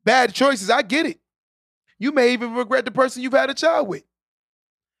made bad choices. I get it. You may even regret the person you've had a child with.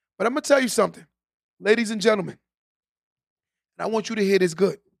 But I'm going to tell you something, ladies and gentlemen, and I want you to hear this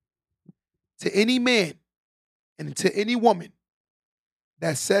good. To any man and to any woman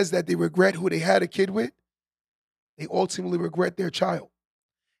that says that they regret who they had a kid with, they ultimately regret their child.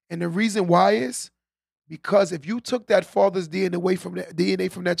 And the reason why is because if you took that father's DNA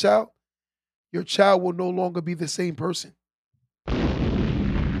from that child, your child will no longer be the same person.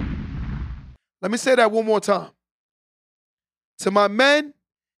 Let me say that one more time. To my men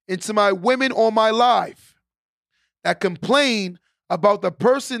and to my women on my live that complain about the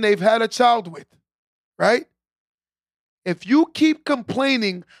person they've had a child with, right? If you keep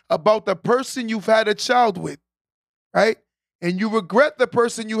complaining about the person you've had a child with, right, and you regret the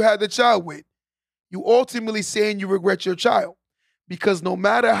person you had the child with, you ultimately saying you regret your child. Because no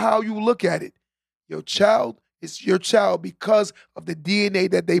matter how you look at it, your child is your child because of the DNA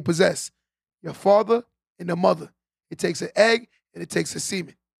that they possess. Your father and the mother. It takes an egg and it takes a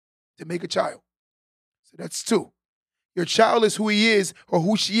semen to make a child. So that's two. Your child is who he is or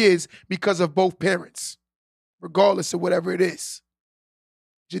who she is because of both parents, regardless of whatever it is.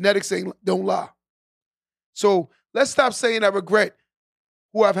 Genetics don't lie. So let's stop saying I regret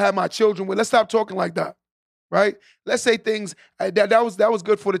who I've had my children with. Let's stop talking like that, right? Let's say things, that was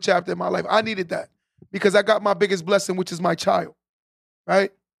good for the chapter in my life. I needed that because I got my biggest blessing, which is my child,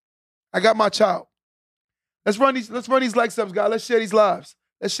 right? I got my child. Let's run these like subs, guys. Let's share these lives.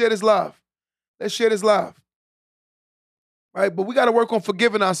 Let's share this live. Let's share this live. Right? But we got to work on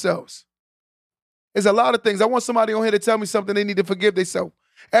forgiving ourselves. There's a lot of things. I want somebody on here to tell me something they need to forgive themselves.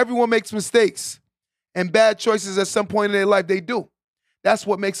 Everyone makes mistakes and bad choices at some point in their life. They do. That's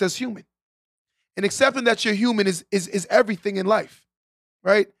what makes us human. And accepting that you're human is everything in life.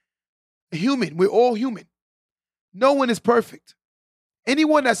 Right? Human. We're all human. No one is perfect.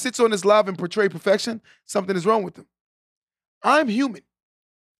 Anyone that sits on this live and portray perfection, something is wrong with them. I'm human.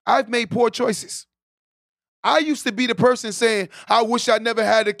 I've made poor choices. I used to be the person saying, I wish I never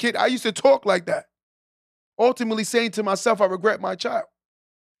had a kid. I used to talk like that. Ultimately saying to myself, I regret my child.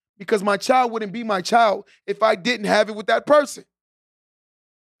 Because my child wouldn't be my child if I didn't have it with that person.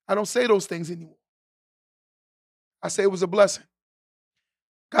 I don't say those things anymore. I say it was a blessing.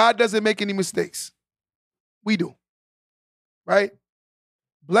 God doesn't make any mistakes. We do. Right?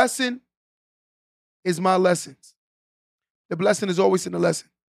 Blessing is my lessons. The blessing is always in the lesson.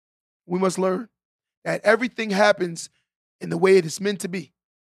 We must learn that everything happens in the way it is meant to be,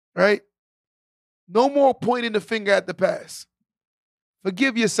 right? No more pointing the finger at the past.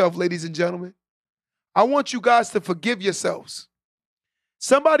 Forgive yourself, ladies and gentlemen. I want you guys to forgive yourselves.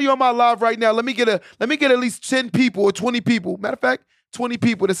 Somebody on my live right now, let me get at least 10 people or 20 people. Matter of fact, 20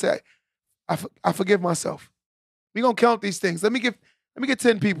 people to say, I forgive myself. We're going to count these things. Let me get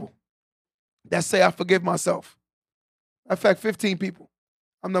 10 people that say I forgive myself. In fact, 15 people.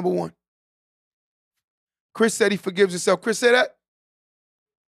 I'm number one. Chris said he forgives himself. Chris said that?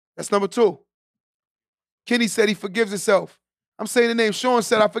 That's number two. Kenny said he forgives himself. I'm saying the name. Sean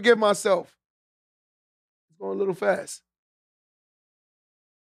said I forgive myself. It's going a little fast.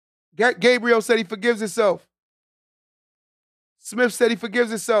 Gabriel said he forgives himself. Smith said he forgives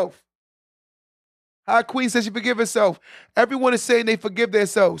himself. High Queen says she forgives herself. Everyone is saying they forgive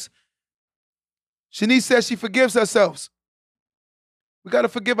themselves. Shanice says she forgives herself. We got to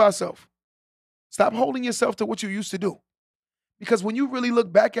forgive ourselves. Stop holding yourself to what you used to do. Because when you really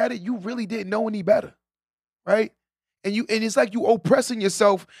look back at it, you really didn't know any better, right? And it's like you oppressing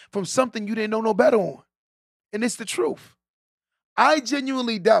yourself from something you didn't know no better on. And it's the truth. I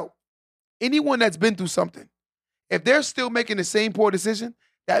genuinely doubt anyone that's been through something, if they're still making the same poor decision,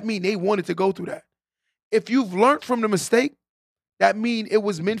 that means they wanted to go through that. If you've learned from the mistake, that means it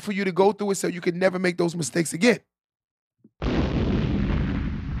was meant for you to go through it so you could never make those mistakes again.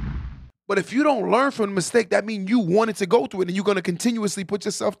 But if you don't learn from the mistake, that means you wanted to go through it and you're going to continuously put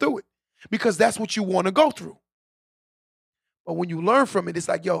yourself through it because that's what you want to go through. But when you learn from it, it's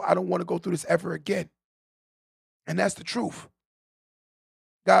like, yo, I don't want to go through this ever again. And that's the truth.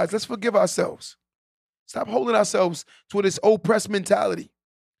 Guys, let's forgive ourselves. Stop holding ourselves to this oppressed mentality.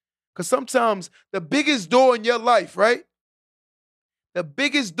 Because sometimes the biggest door in your life, right? The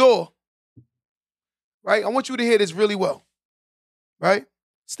biggest door, right? I want you to hear this really well, right?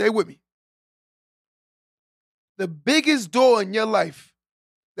 Stay with me. The biggest door in your life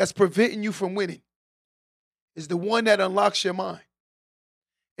that's preventing you from winning is the one that unlocks your mind.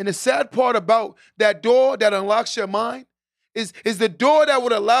 And the sad part about that door that unlocks your mind is the door that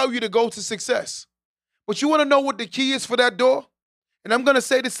would allow you to go to success. But you want to know what the key is for that door? And I'm going to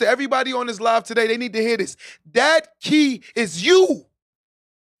say this to everybody on this live today. They need to hear this. That key is you.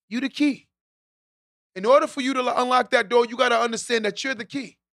 You the key. In order for you to unlock that door, you got to understand that you're the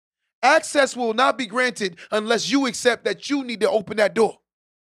key. Access will not be granted unless you accept that you need to open that door.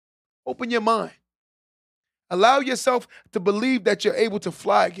 Open your mind. Allow yourself to believe that you're able to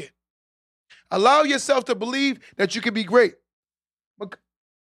fly again. Allow yourself to believe that you can be great.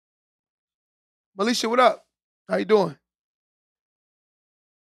 Melisha, what up? How you doing?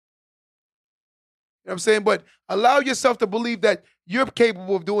 You know what I'm saying? But allow yourself to believe that you're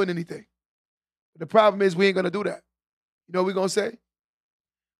capable of doing anything. The problem is we ain't going to do that. You know what we're going to say?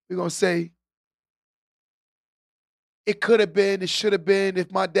 We're going to say, it could have been, it should have been,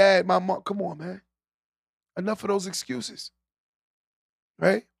 if my dad, my mom, come on, man. Enough of those excuses,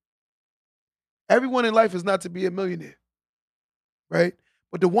 right? Everyone in life is not to be a millionaire, right?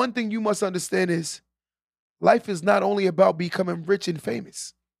 But the one thing you must understand is life is not only about becoming rich and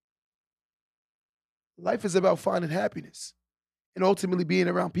famous. Life is about finding happiness and ultimately being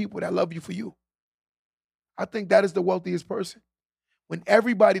around people that love you for you. I think that is the wealthiest person. When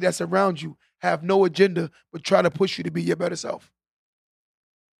everybody that's around you have no agenda but try to push you to be your better self.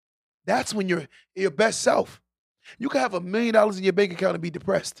 That's when you're your best self. You can have $1 million in your bank account and be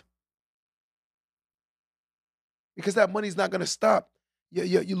depressed. Because that money's not going to stop.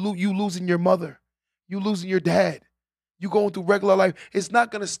 You losing your mother. You losing your dad. You going through regular life. It's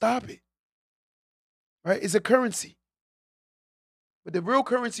not going to stop it. Right? It's a currency. But the real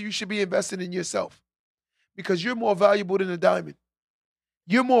currency, you should be investing in yourself. Because you're more valuable than a diamond.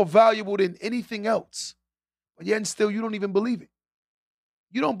 You're more valuable than anything else. But yet and still, you don't even believe it.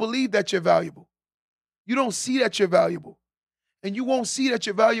 You don't believe that you're valuable. You don't see that you're valuable. And you won't see that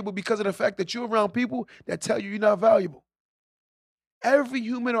you're valuable because of the fact that you're around people that tell you you're not valuable. Every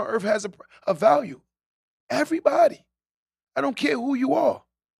human on earth has a value. Everybody. I don't care who you are.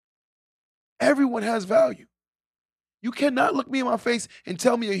 Everyone has value. You cannot look me in my face and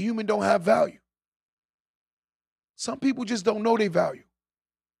tell me a human don't have value. Some people just don't know their value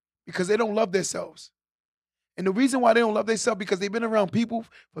because they don't love themselves. And the reason why they don't love themselves because they've been around people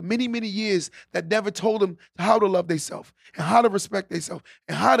for many, many years that never told them how to love themselves and how to respect themselves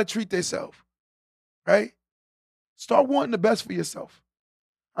and how to treat themselves, right? Start wanting the best for yourself.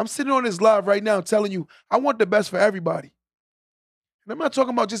 I'm sitting on this live right now telling you I want the best for everybody. And I'm not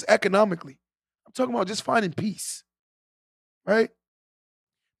talking about just economically. I'm talking about just finding peace, right?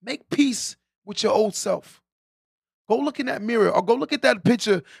 Make peace with your old self. Go look in that mirror or go look at that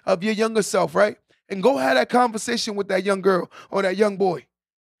picture of your younger self, right? And go have that conversation with that young girl or that young boy.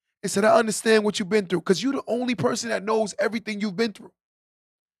 And said, I understand what you've been through because you're the only person that knows everything you've been through.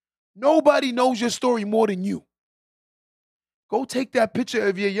 Nobody knows your story more than you. Go take that picture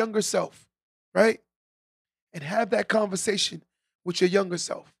of your younger self, right? And have that conversation with your younger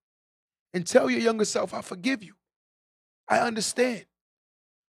self. And tell your younger self, I forgive you. I understand.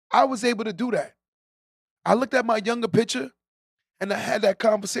 I was able to do that. I looked at my younger picture and I had that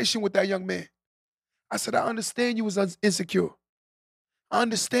conversation with that young man. I said, I understand you was insecure. I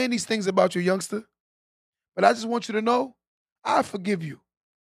understand these things about you, youngster. But I just want you to know, I forgive you.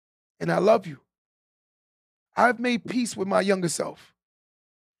 And I love you. I've made peace with my younger self.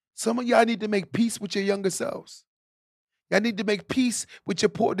 Some of y'all need to make peace with your younger selves. Y'all need to make peace with your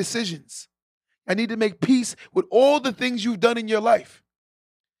poor decisions. Y'all need to make peace with all the things you've done in your life.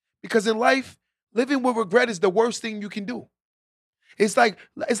 Because in life, living with regret is the worst thing you can do. It's like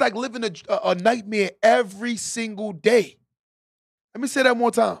living a nightmare every single day. Let me say that one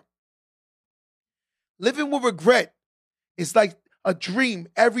more time. Living with regret is like a dream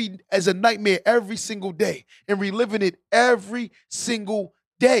as a nightmare every single day and reliving it every single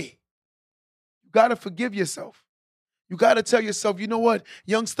day. You got to forgive yourself. You got to tell yourself, you know what,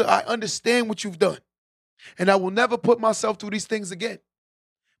 youngster, I understand what you've done. And I will never put myself through these things again.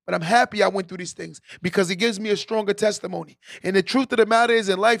 But I'm happy I went through these things because it gives me a stronger testimony. And the truth of the matter is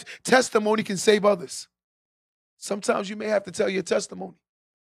in life, testimony can save others. Sometimes you may have to tell your testimony.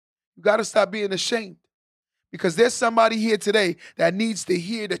 You got to stop being ashamed because there's somebody here today that needs to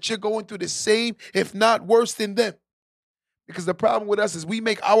hear that you're going through the same, if not worse than them. Because the problem with us is we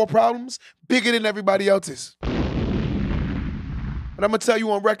make our problems bigger than everybody else's. But I'm going to tell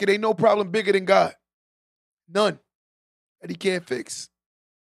you on record, ain't no problem bigger than God. None that he can't fix.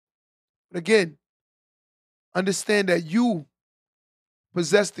 But again, understand that you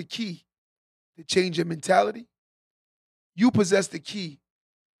possess the key to change your mentality. You possess the key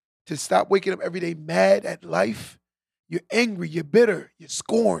to stop waking up every day mad at life. You're angry, you're bitter, you're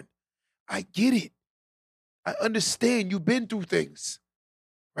scorned. I get it. I understand you've been through things,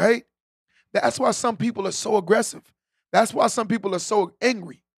 right? That's why some people are so aggressive. That's why some people are so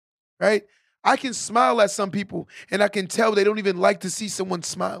angry, right? I can smile at some people and I can tell they don't even like to see someone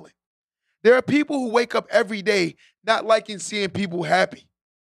smiling. There are people who wake up every day not liking seeing people happy.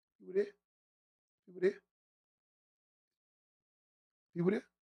 People there? People there?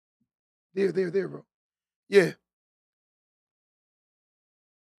 People there? There, bro. Yeah.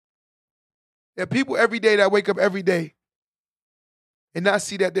 There are people every day that wake up every day and not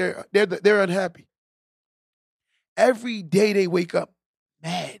see that they're unhappy. Every day they wake up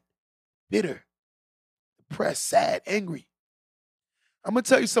mad, bitter, depressed, sad, angry. I'm gonna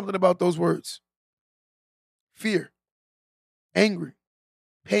tell you something about those words: fear, angry,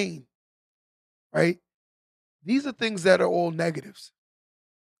 pain. Right? These are things that are all negatives,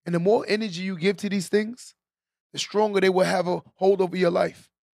 and the more energy you give to these things, the stronger they will have a hold over your life.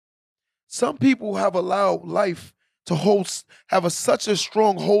 Some people have allowed life to have such a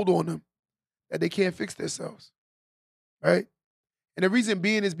strong hold on them that they can't fix themselves, right? And the reason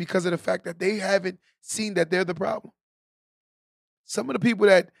being is because of the fact that they haven't seen that they're the problem. Some of the people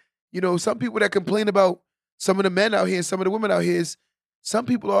that, some people that complain about some of the men out here and some of the women out here is some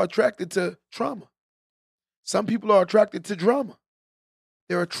people are attracted to trauma. Some people are attracted to drama.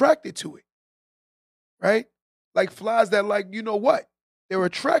 They're attracted to it, right? Like flies that like, you know what? They're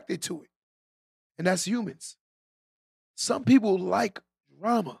attracted to it. And that's humans. Some people like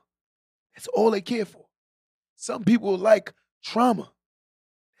drama. That's all they care for. Some people like trauma.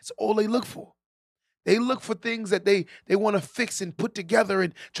 That's all they look for. They look for things that they want to fix and put together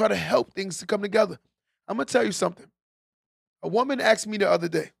and try to help things to come together. I'm going to tell you something. A woman asked me the other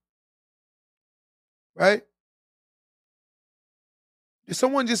day, right?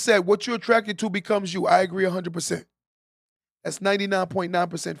 Someone just said, what you're attracted to becomes you. I agree 100%. That's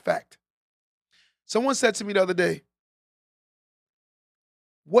 99.9% fact. Someone said to me the other day,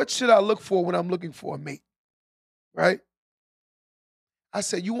 what should I look for when I'm looking for a mate? Right? I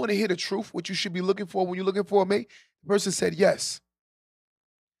said, you want to hear the truth, what you should be looking for when you're looking for a mate? The person said, yes.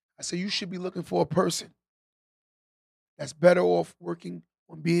 I said, you should be looking for a person that's better off working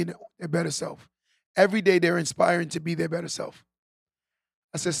on being their better self. Every day they're inspiring to be their better self.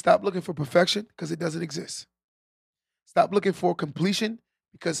 I said, stop looking for perfection because it doesn't exist. Stop looking for completion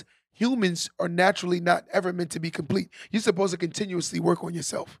because humans are naturally not ever meant to be complete. You're supposed to continuously work on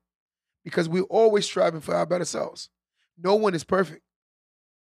yourself because we're always striving for our better selves. No one is perfect.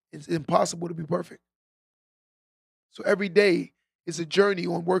 It's impossible to be perfect. So every day is a journey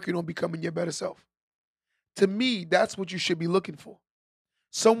on working on becoming your better self. To me, that's what you should be looking for.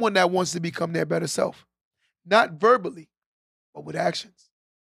 Someone that wants to become their better self. Not verbally, but with actions.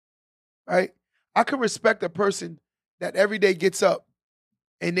 Right? I can respect a person that every day gets up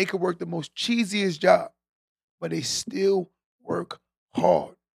and they could work the most cheesiest job, but they still work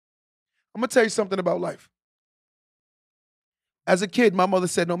hard. I'm going to tell you something about life. As a kid, my mother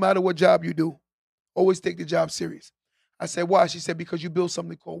said, no matter what job you do, always take the job serious. I said, why? She said, because you build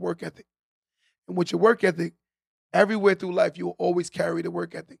something called work ethic. And with your work ethic, everywhere through life, you'll always carry the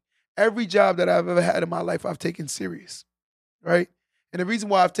work ethic. Every job that I've ever had in my life, I've taken serious, right? And the reason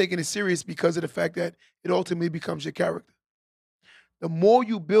why I've taken it serious because of the fact that it ultimately becomes your character. The more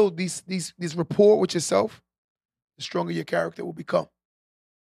you build these rapport with yourself, the stronger your character will become.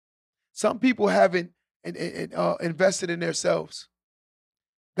 Some people haven't invested in themselves.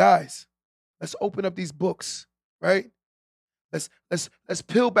 Guys, let's open up these books, right? Let's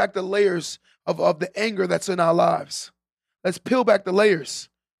peel back the layers of the anger that's in our lives. Let's peel back the layers,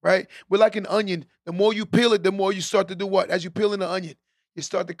 right? We're like an onion. The more you peel it, the more you start to do what? As you peel in the onion, you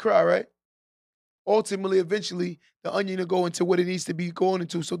start to cry, right? Ultimately, eventually, the onion will go into what it needs to be going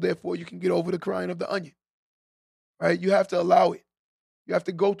into, so therefore you can get over the crying of the onion, right? You have to allow it. You have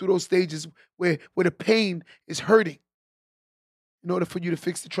to go through those stages where the pain is hurting in order for you to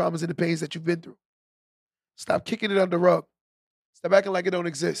fix the traumas and the pains that you've been through. Stop kicking it under the rug. Stop acting like it don't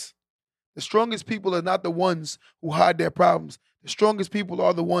exist. The strongest people are not the ones who hide their problems. The strongest people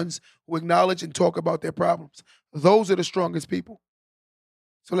are the ones who acknowledge and talk about their problems. Those are the strongest people.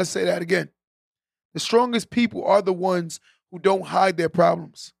 So let's say that again. The strongest people are the ones who don't hide their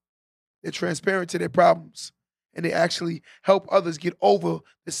problems. They're transparent to their problems, and they actually help others get over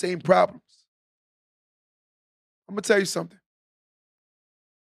the same problems. I'm going to tell you something,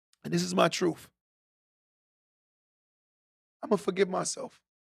 and this is my truth. I'm going to forgive myself.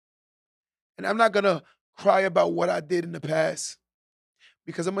 And I'm not going to cry about what I did in the past,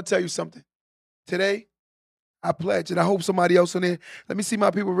 because I'm going to tell you something. Today, I pledge, and I hope somebody else on there, let me see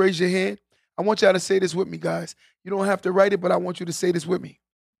my people raise your hand. I want y'all to say this with me, guys. You don't have to write it, but I want you to say this with me.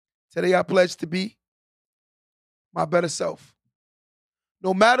 Today, I pledge to be my better self.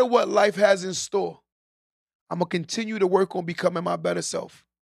 No matter what life has in store, I'm going to continue to work on becoming my better self.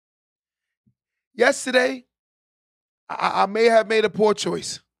 Yesterday, I may have made a poor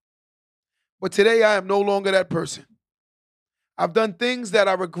choice, but today I am no longer that person. I've done things that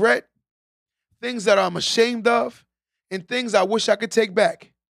I regret, things that I'm ashamed of, and things I wish I could take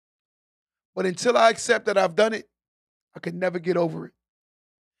back. But until I accept that I've done it, I could never get over it.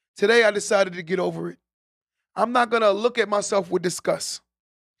 Today I decided to get over it. I'm not going to look at myself with disgust.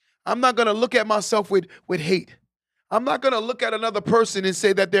 I'm not going to look at myself with hate. I'm not going to look at another person and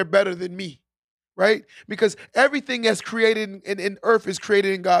say that they're better than me, right? Because everything that's created in earth is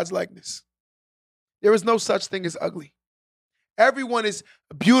created in God's likeness. There is no such thing as ugly. Everyone is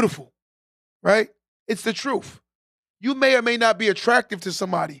beautiful, right? It's the truth. You may or may not be attractive to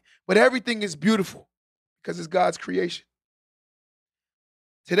somebody, but everything is beautiful because it's God's creation.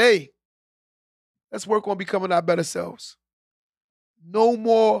 Today, let's work on becoming our better selves. No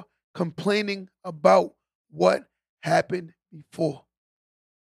more complaining about what happened before.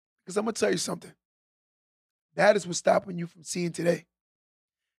 Because I'm going to tell you something. That is what's stopping you from seeing today.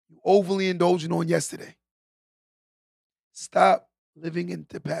 You overly indulging on yesterday. Stop living in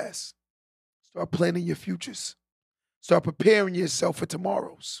the past. Start planning your futures. Start preparing yourself for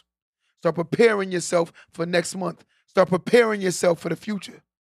tomorrows. Start preparing yourself for next month. Start preparing yourself for the future.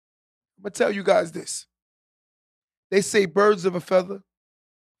 I'm going to tell you guys this. They say birds of a feather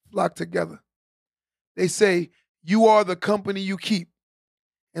flock together. They say you are the company you keep.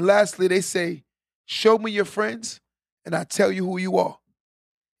 And lastly, they say, show me your friends and I'll tell you who you are.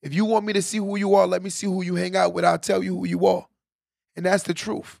 If you want me to see who you are, let me see who you hang out with. I'll tell you who you are. And that's the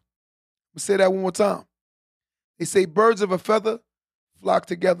truth. I'm going to say that one more time. They say birds of a feather flock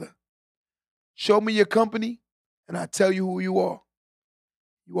together. Show me your company and I'll tell you who you are.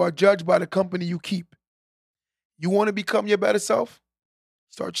 You are judged by the company you keep. You want to become your better self?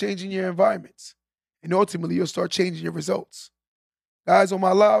 Start changing your environments. And ultimately, you'll start changing your results. Guys, on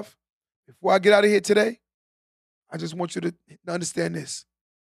my live, before I get out of here today, I just want you to understand this.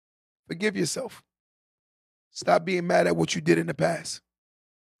 Forgive yourself. Stop being mad at what you did in the past.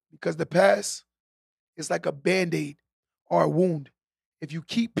 Because the past is like a Band-Aid or a wound. If you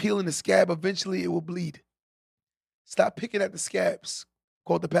keep peeling the scab, eventually it will bleed. Stop picking at the scabs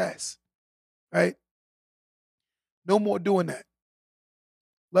called the past, right? No more doing that.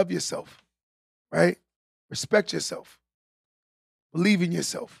 Love yourself, right? Respect yourself. Believe in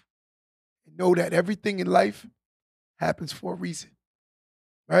yourself. And know that everything in life happens for a reason,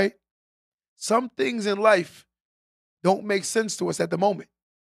 right? Some things in life don't make sense to us at the moment.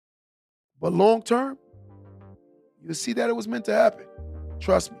 But long term, you'll see that it was meant to happen.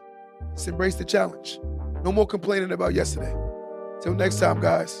 Trust me. Just embrace the challenge. No more complaining about yesterday. Till next time,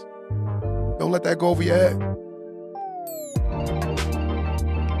 guys. Don't let that go over your head.